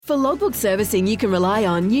For logbook servicing you can rely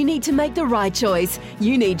on, you need to make the right choice.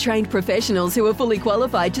 You need trained professionals who are fully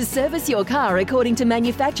qualified to service your car according to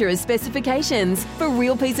manufacturer's specifications. For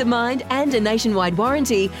real peace of mind and a nationwide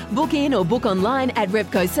warranty, book in or book online at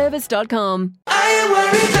repcoservice.com.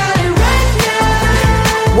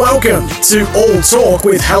 Welcome to All Talk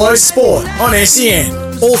with Hello Sport on SEN.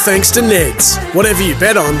 All thanks to Neds. Whatever you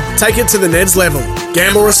bet on, take it to the Neds level.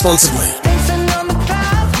 Gamble responsibly.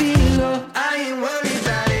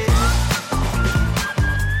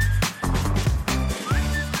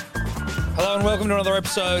 Hello and welcome to another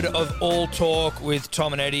episode of All Talk with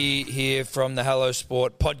Tom and Eddie here from the Hello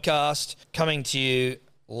Sport podcast, coming to you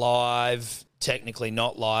live. Technically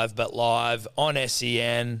not live, but live on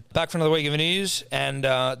SEN. Back for another week of news, and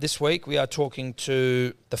this week we are talking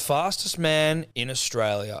to the fastest man in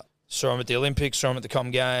Australia. Saw him at the Olympics, saw him at the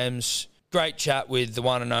Com Games. Great chat with the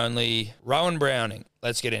one and only Rohan Browning.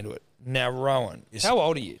 Let's get into it. Now, Rohan, how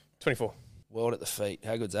old are you? 24. World at the feet.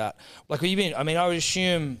 How good's that? Like, you've been, I would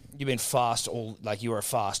assume you've been fast, like you were a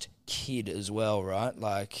fast kid as well, right?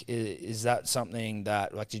 Like, is that something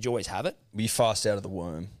that, like, did you always have it? Were you fast out of the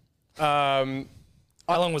womb? How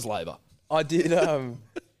long was labour? I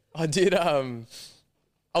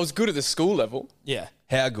was good at the school level. Yeah.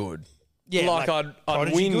 How good? Yeah. Like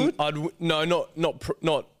I'd win. Good?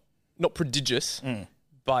 Not prodigious,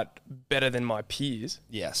 but better than my peers.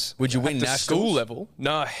 Yes. Would you win At the nationals? school level?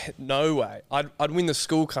 No way. I'd win the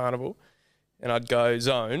school carnival, and I'd go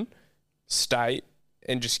zone, state,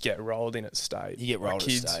 and just get rolled in at state. You get rolled at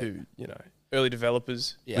kids state. who, early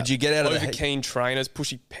developers. Yeah. Would you get out of the Over keen trainers,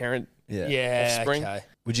 pushy parent. Yeah. Offspring. Okay.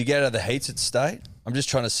 Would you get out of the heats at state? I'm just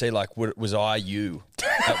trying to see, like, was I you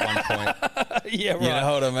at one point? Yeah, right. You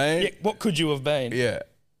know what I mean? Yeah, what could you have been? Yeah.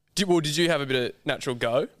 Did you have a bit of natural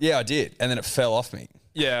go? Yeah, I did, and then it fell off me.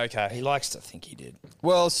 Yeah, okay. He likes to think he did.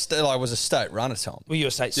 Well, still, I was a state runner, Tom. Were you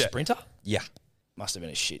a state sprinter? Yeah. Must have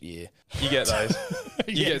been a shit year. You get those.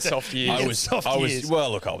 You get soft years. I was.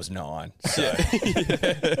 Well, look, I was 9. So.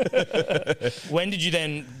 When did you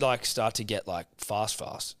then, like, start to get, like,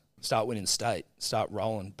 fast? Start winning state? Start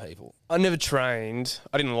rolling people? I never trained.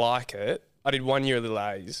 I didn't like it. I did 1 year of Little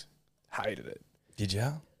A's. Hated it. Did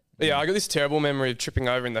you? Yeah, I got this terrible memory of tripping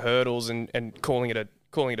over in the hurdles and calling it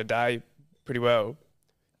a day pretty well.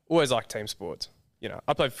 Always liked team sports.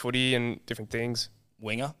 I played footy and different things.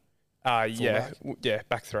 Winger? Yeah,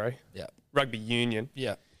 back throw. Yeah. Rugby union.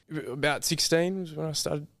 Yeah. About 16 was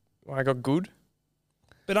when I got good.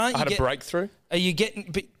 But I had a breakthrough. You're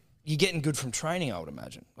getting good from training, I would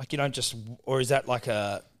imagine. Like, you don't just, or is that like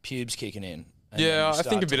a pubes kicking in? Yeah, I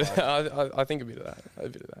think a bit of that. I think a bit of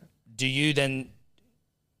that. Do you then,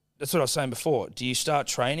 that's what I was saying before, do you start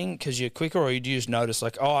training because you're quicker, or do you just notice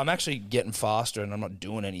like, oh, I'm actually getting faster and I'm not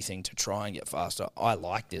doing anything to try and get faster? I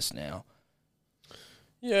like this now.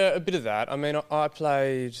 Yeah, a bit of that. I mean, I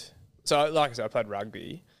played, so like I said, I played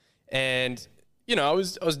rugby, and I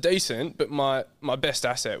was decent, but my best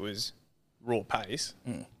asset was raw pace.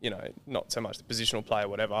 Not so much the positional play or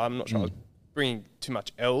whatever. I'm not sure I was bringing too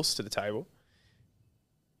much else to the table.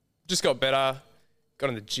 Just got better, got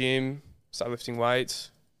in the gym, started lifting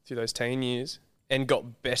weights through those teen years, and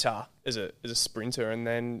got better as a sprinter. And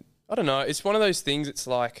then, I don't know, it's one of those things, it's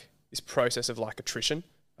like this process of like attrition,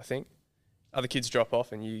 I think. Other kids drop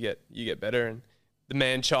off and you get better, and the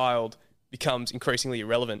man-child becomes increasingly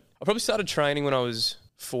irrelevant. I probably started training when I was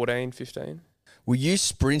 14, 15. Were you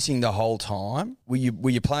sprinting the whole time? Were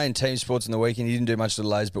you playing team sports in the weekend? You didn't do much of the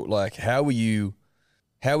lays, but like, how were you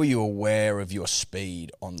aware of your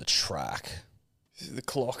speed on the track? The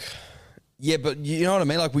clock. Yeah, but you know what I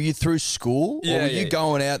mean? Like, were you through school? Yeah, or were you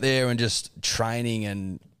going out there and just training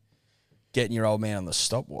and getting your old man on the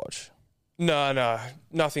stopwatch? No,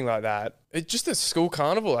 nothing like that. It's just the school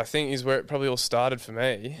carnival, I think, is where it probably all started for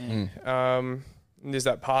me. And there's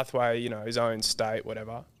that pathway, zone, state,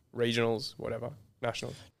 whatever, regionals, whatever,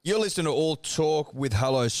 nationals. You're listening to All Talk with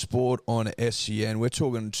Hello Sport on SEN. We're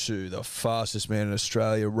talking to the fastest man in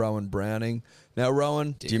Australia, Rohan Browning. Now,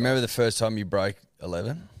 Rohan, do you remember the first time you broke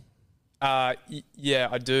 11? Yeah,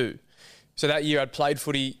 I do. So that year I'd played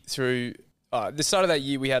footy through the start of that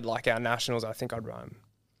year we had like our nationals. I think I'd run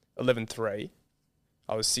 11.3.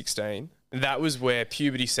 I was 16. That was where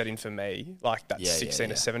puberty set in for me, like that 16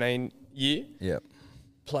 to 17 year. Yep.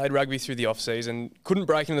 Played rugby through the off-season. Couldn't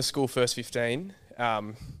break into the school first 15.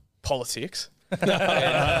 Politics.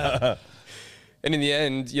 And in the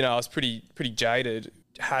end, I was pretty jaded.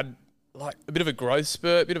 Had like a bit of a growth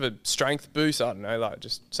spurt, a bit of a strength boost. I don't know, like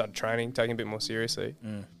just started training, taking it a bit more seriously.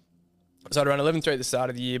 So I'd run 11.3 at the start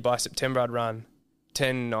of the year. By September, I'd run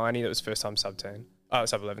 10.90. That was first time sub 10.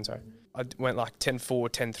 Sub 11, sorry. I went like 10.4,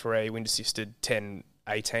 10.3, wind assisted, 10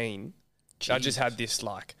 18. I just had this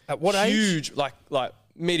like at what huge, age? like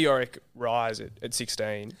meteoric rise at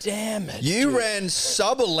 16. Damn it. You ran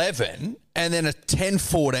sub 11 and then a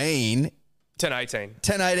 10-14, 10-18.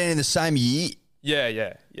 10-18 in the same year.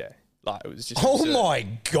 Yeah. Like, it was just Oh absurd. my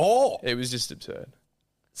God. It was just absurd.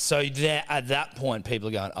 So there, at that point, people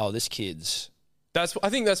are going, oh, this kid's... I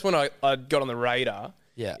think that's when I got on the radar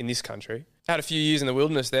in this country. I had a few years in the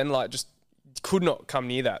wilderness then, like just could not come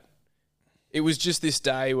near that. It was just this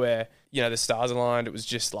day where, you know, the stars aligned. It was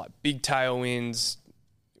just like big tailwinds.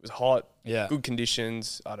 It was hot, good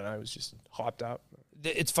conditions. I don't know, it was just hyped up.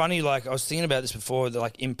 It's funny, like, I was thinking about this before, that,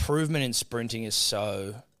 like, improvement in sprinting is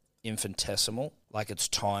so infinitesimal. Like, it's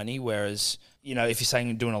tiny, whereas, you know, if you're saying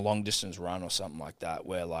you're doing a long-distance run or something like that,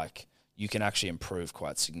 where, like, you can actually improve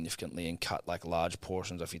quite significantly and cut, like, large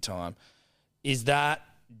portions of your time. Is that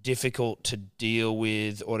difficult to deal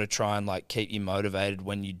with or to try and, like, keep you motivated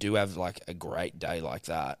when you do have, like, a great day like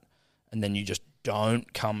that and then you just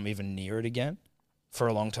don't come even near it again for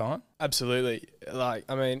a long time? Absolutely. Like,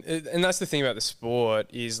 I mean, and that's the thing about the sport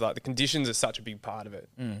is, like, the conditions are such a big part of it.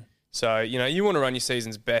 So, you know, you want to run your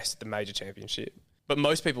season's best at the major championship, but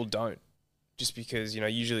most people don't, just because, you know,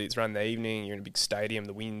 usually it's run in the evening, you're in a big stadium,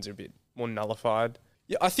 the winds are a bit more nullified.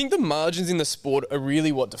 Yeah, I think the margins in the sport are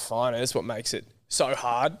really what define it. It's what makes it so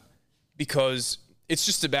hard, because it's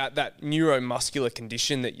just about that neuromuscular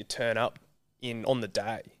condition that you turn up in on the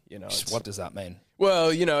day, you know. What does that mean?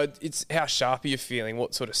 Well, you know, it's how sharp are you feeling?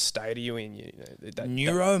 What sort of state are you in? You know,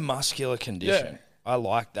 Neuromuscular condition. Yeah. I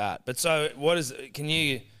like that. But so can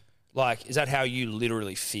you, like, is that how you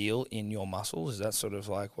literally feel in your muscles? Is that sort of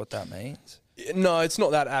like what that means? No, it's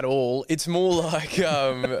not that at all. It's more like,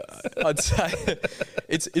 I'd say,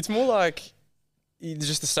 it's more like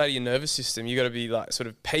just the state of your nervous system. You got to be like sort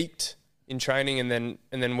of peaked in training and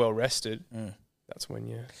then well rested. That's when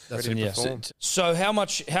you're ready to perform. So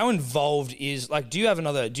how involved is, like, do you have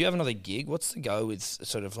another gig? What's the go with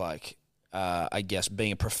sort of like, I guess,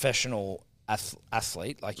 being a professional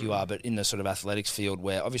athlete like you are, but in the sort of athletics field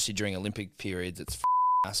where obviously during Olympic periods it's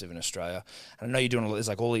massive in Australia. And I know you're doing there's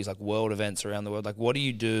like all these like world events around the world. Like, what do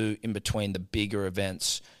you do in between the bigger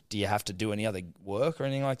events? Do you have to do any other work or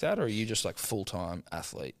anything like that, or are you just like full-time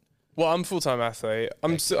athlete? Well, I'm a full-time athlete.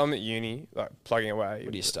 I'm at uni, like plugging away.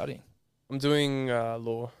 What are you studying? I'm doing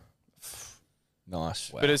law.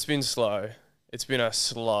 Nice. Wow. But it's been slow. It's been a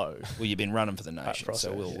slow. Well, you've been running for the nation, process,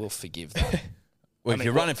 so we'll forgive that. Well, if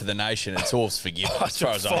you're running for the nation, it's all forgiven. As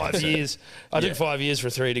far as I'm concerned. I did 5 years for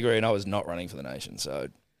a 3 degree, and I was not running for the nation. So,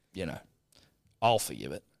 you know, I'll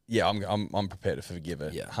forgive it. Yeah, I'm prepared to forgive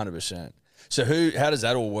it. Yeah. 100%. So how does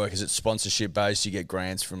that all work? Is it sponsorship based? You get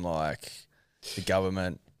grants from like the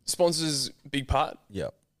government? Sponsors, big part.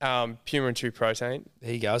 Yep. Puma and True Protein.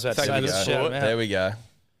 There you go. I was about to Thank say you this. for the Shout support. them out. There we go.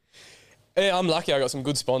 Yeah, I'm lucky. I got some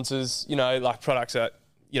good sponsors. You know, like products that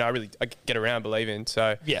I get around, believe in.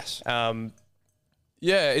 So Yes.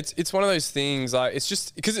 yeah, it's one of those things. Like, it's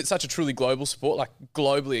just because it's such a truly global sport, like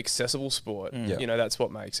globally accessible sport. You know, that's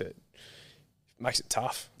what makes it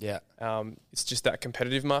tough. Yeah. It's just that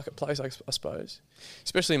competitive marketplace, I suppose.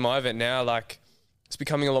 Especially in my event now, like, it's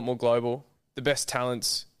becoming a lot more global. The best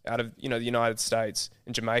talents out of, you know, the United States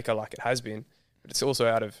and Jamaica, like it has been, but it's also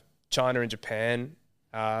out of China and Japan,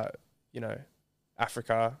 you know,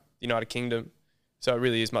 Africa, the United Kingdom. So it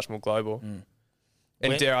really is much more global.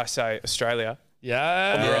 And dare I say, Australia.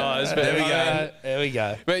 Yeah. On the rise, but there we go. There we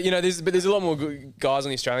go. But, you know, there's a lot more good guys on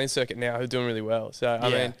the Australian circuit now who are doing really well. So, I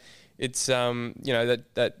mean, it's, you know,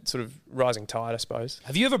 that sort of rising tide, I suppose.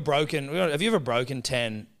 Have you ever broken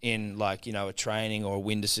 10 in, like, you know, a training or a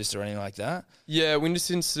wind assist or anything like that? Yeah, wind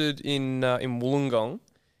assisted in Wollongong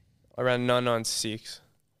around 996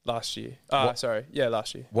 last year. Last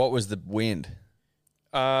year. What was the wind?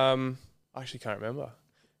 I actually can't remember.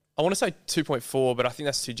 I want to say 2.4, but I think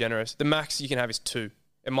that's too generous. The max you can have is 2.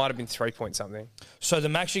 It might have been 3 point something. So the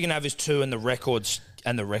max you can have is 2 and the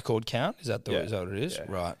record count? Is that Yeah. is that what it is? Yeah.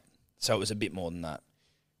 Right. So it was a bit more than that.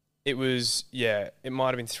 It was, it might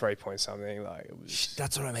have been 3 point something. Like, it was.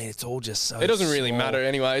 That's what I mean. It's all just so It doesn't really small. matter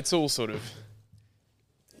anyway. It's all sort of.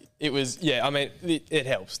 It was, I mean, it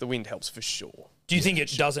helps. The wind helps for sure. Do you think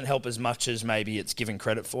it doesn't help as much as maybe it's given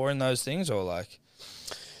credit for in those things, or like?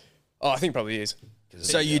 Oh, I think it probably is.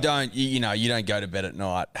 So you don't go to bed at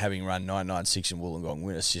night having run 996 in Wollongong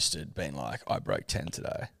wind assisted, being like, I broke 10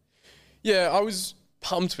 today. Yeah, I was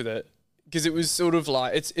pumped with it because it was sort of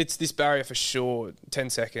like it's this barrier for sure. 10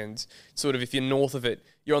 seconds. Sort of if you're north of it,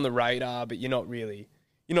 you're on the radar, but you're not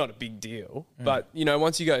a big deal. But you know,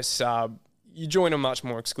 once you go sub, you join a much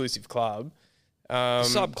more exclusive club.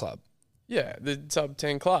 Sub club. Yeah, the sub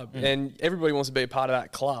 10 club, and everybody wants to be a part of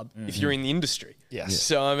that club if you're in the industry. Yes.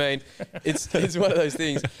 So, I mean, it's one of those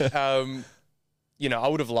things. You know, I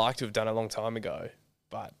would have liked to have done it a long time ago,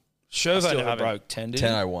 but Shervo still never haven't. broke 10, did he?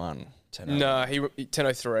 10:01. 10:01. no, he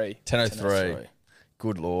 10:03. 10:03.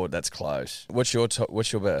 Good Lord, that's close. What's your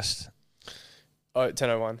best? Oh,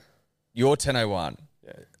 10:01. Your 10:01.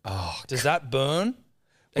 Yeah. Oh, Does that burn?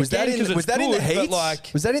 was that Again, 'cause in it's the good, but heats? like-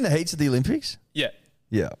 Was that in the heats of the Olympics? Yeah.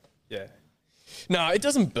 Yeah. Yeah. No, it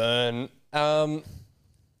doesn't burn.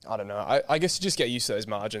 I don't know. I guess you just get used to those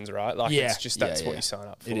margins, right? Like, Yeah. it's just Yeah, that's what yeah. you sign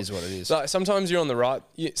up for. It is what it is. Like, sometimes you're on the right.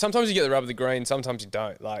 Sometimes you get the rub of the green. Sometimes you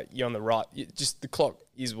don't. Like, you're on the right. Just the clock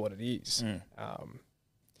is what it is.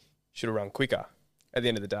 Should have run quicker at the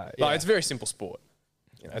end of the day. Yeah. Like, it's a very simple sport.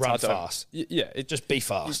 You know, it's Run hard to- fast. Yeah. It Just be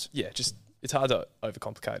fast. it's hard to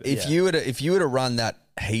overcomplicate it. If you were to run that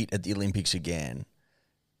heat at the Olympics again,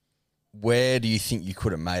 where do you think you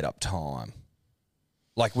could have made up time?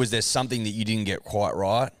 Like, was there something that you didn't get quite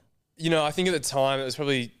right? You know, I think at the time it was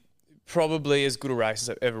probably as good a race as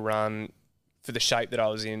I've ever run for the shape that I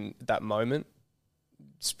was in at that moment.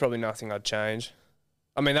 It's probably nothing I'd change.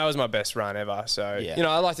 I mean, that was my best run ever. So, Yeah. you know,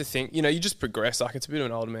 I like to think, you know, you just progress. Like, it's a bit of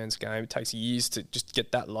an older man's game. It takes years to just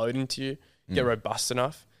get that load into you, get robust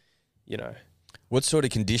enough, you know. What sort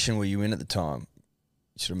of condition were you in at the time?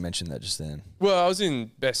 You should have mentioned that just then. Well, I was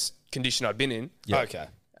in best condition I'd been in. Yeah. Okay.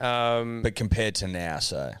 But compared to now,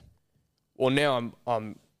 so Well, now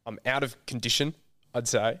I'm out of condition, I'd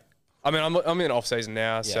say. I mean, I'm in off season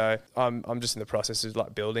now, so I'm just in the process of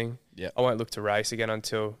like building. Yeah. I won't look to race again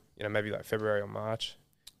until, you know, maybe like February or March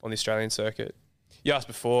on the Australian circuit. You asked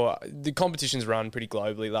before, the competitions run pretty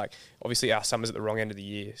globally. Like, obviously our summer's at the wrong end of the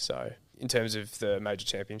year, so in terms of the major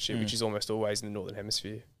championship, which is almost always in the Northern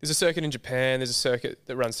Hemisphere. There's a circuit in Japan, there's a circuit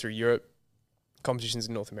that runs through Europe, competitions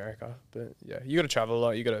in North America. But yeah, you got to travel a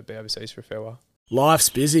lot, you got to be overseas for a fair while. Life's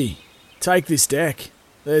busy. Take this deck.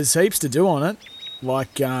 There's heaps to do on it,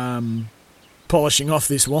 like polishing off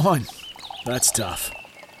this wine. That's tough.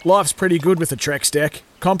 Life's pretty good with a Trex deck.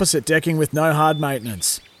 Composite decking with no hard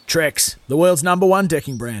maintenance. Trex, the world's #1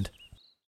 decking brand.